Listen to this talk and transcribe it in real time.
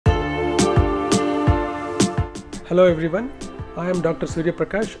Hello everyone, I am Dr. Surya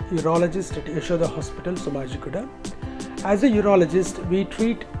Prakash, Urologist at Yashoda Hospital, Somajiguda. As a urologist, we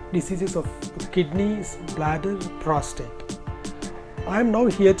treat diseases of kidneys, bladder, prostate. I am now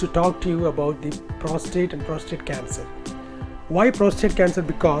here to talk to you about the prostate and prostate cancer. Why prostate cancer?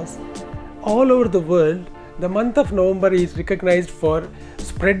 Because all over the world, the month of November is recognized for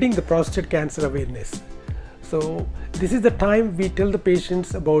spreading the prostate cancer awareness. So this is the time we tell the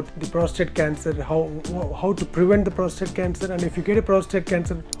patients about the prostate cancer, how to prevent the prostate cancer, and if you get a prostate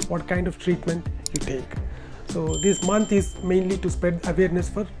cancer, what kind of treatment you take. So this month is mainly to spread awareness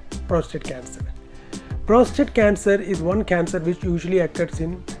for prostate cancer. Prostate cancer is one cancer which usually occurs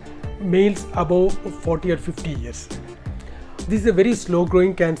in males above 40 or 50 years. This is a very slow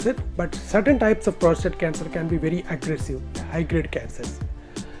growing cancer, but certain types of prostate cancer can be very aggressive, high grade cancers.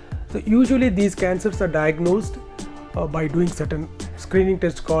 So usually these cancers are diagnosed by doing certain screening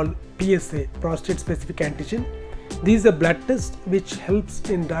tests called PSA, prostate specific antigen. This is a blood test which helps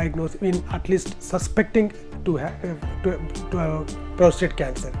in diagnosing, in at least suspecting to have prostate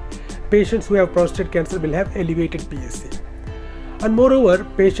cancer. Patients who have prostate cancer will have elevated PSA. And moreover,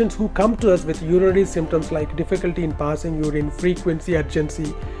 patients who come to us with urinary symptoms like difficulty in passing urine, frequency,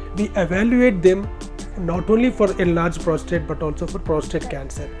 urgency, we evaluate them not only for enlarged prostate but also for prostate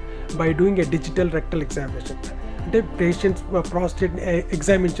cancer by doing a digital rectal examination. The patient's prostate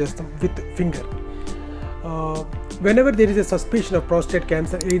examination with finger. Whenever there is a suspicion of prostate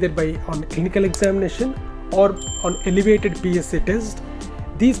cancer, either on clinical examination or on elevated PSA test,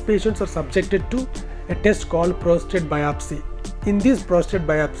 these patients are subjected to a test called prostate biopsy. In this prostate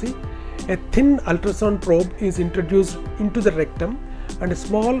biopsy, a thin ultrasound probe is introduced into the rectum and a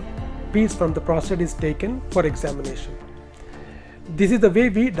small piece from the prostate is taken for examination. This is the way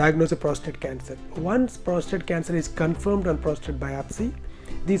we diagnose a prostate cancer. Once prostate cancer is confirmed on prostate biopsy,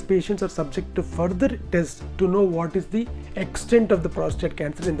 these patients are subject to further tests to know what is the extent of the prostate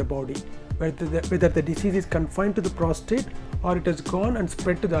cancer in the body, whether the disease is confined to the prostate or it has gone and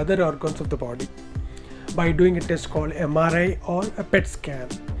spread to the other organs of the body, by doing a test called MRI or a PET scan.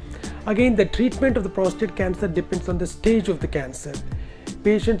 Again, the treatment of the prostate cancer depends on the stage of the cancer.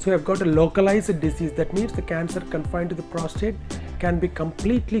 Patients who have got a localized disease, that means the cancer confined to the prostate, can be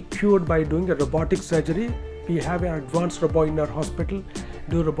completely cured by doing a robotic surgery. We have an advanced robot in our hospital,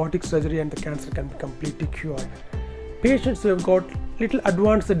 do robotic surgery and the cancer can be completely cured. Patients who have got little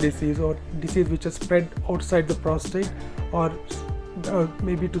advanced disease or disease which has spread outside the prostate or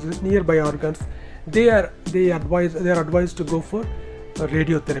maybe to the nearby organs, they are advised to go for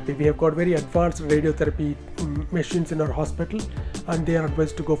radiotherapy. We have got very advanced radiotherapy machines in our hospital and they are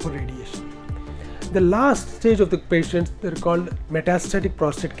advised to go for radiation. The last stage of the patients, they are called metastatic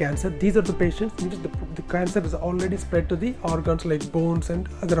prostate cancer. These are the patients in which the cancer is already spread to the organs like bones and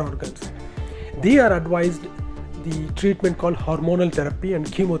other organs. They are advised the treatment called hormonal therapy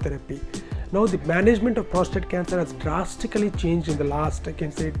and chemotherapy. Now the management of prostate cancer has drastically changed in the last, I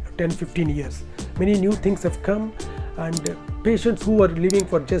can say, 10-15 years. Many new things have come, and patients who are living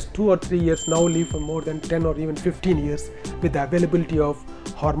for just 2 or 3 years now live for more than 10 or even 15 years with the availability of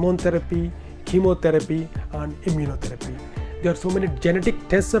hormone therapy, chemotherapy and immunotherapy. There are so many genetic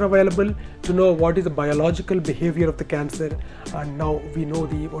tests are available to know what is the biological behavior of the cancer, and now we know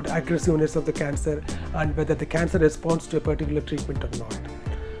the aggressiveness of the cancer and whether the cancer responds to a particular treatment or not.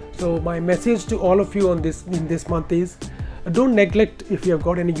 So my message to all of you in this month is, don't neglect if you have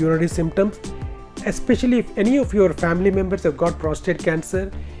got any urinary symptoms, especially if any of your family members have got prostate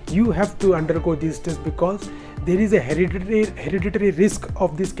cancer. You have to undergo these tests because there is a hereditary risk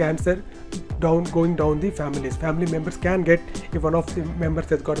of this cancer going down the families. Family members can get if one of the members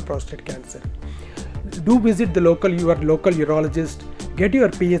has got a prostate cancer. Do visit your local urologist, get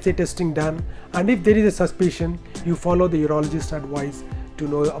your PSA testing done, and if there is a suspicion, you follow the urologist advice to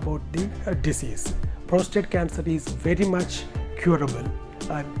know about the disease. Prostate cancer is very much curable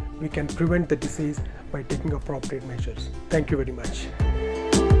and we can prevent the disease by taking appropriate measures. Thank you very much.